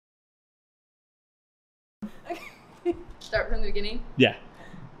Start from the beginning? Yeah.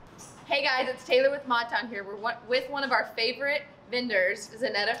 Hey guys, it's Taylor with Modtown here. We're with one of our favorite vendors,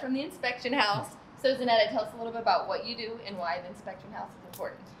 Zaneta from the Inspection House. So Zaneta, tell us a little bit about what you do and why the Inspection House is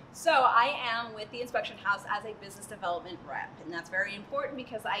important. So I am with the Inspection House as a business development rep, and that's very important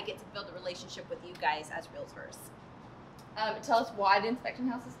because I get to build a relationship with you guys as realtors. Tell us why the Inspection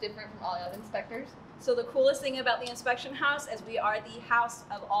House is different from all the other inspectors. So the coolest thing about the Inspection House is we are the house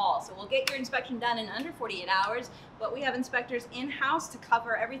of all. So we'll get your inspection done in under 48 hours, but we have inspectors in-house to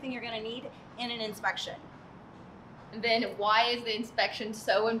cover everything you're going to need in an inspection. And then why is the inspection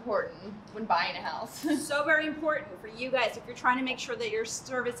so important when buying a house? So very important for you guys if you're trying to make sure that your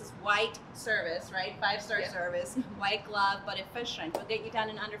service is white service, right? 5-star service, white glove, but efficient. We'll get you done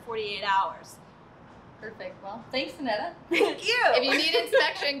in under 48 hours. Perfect. Well, thanks, Zaneta. Thank you. If you need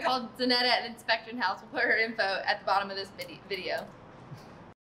inspection, call Zaneta at Inspection House. We'll put her info at the bottom of this video.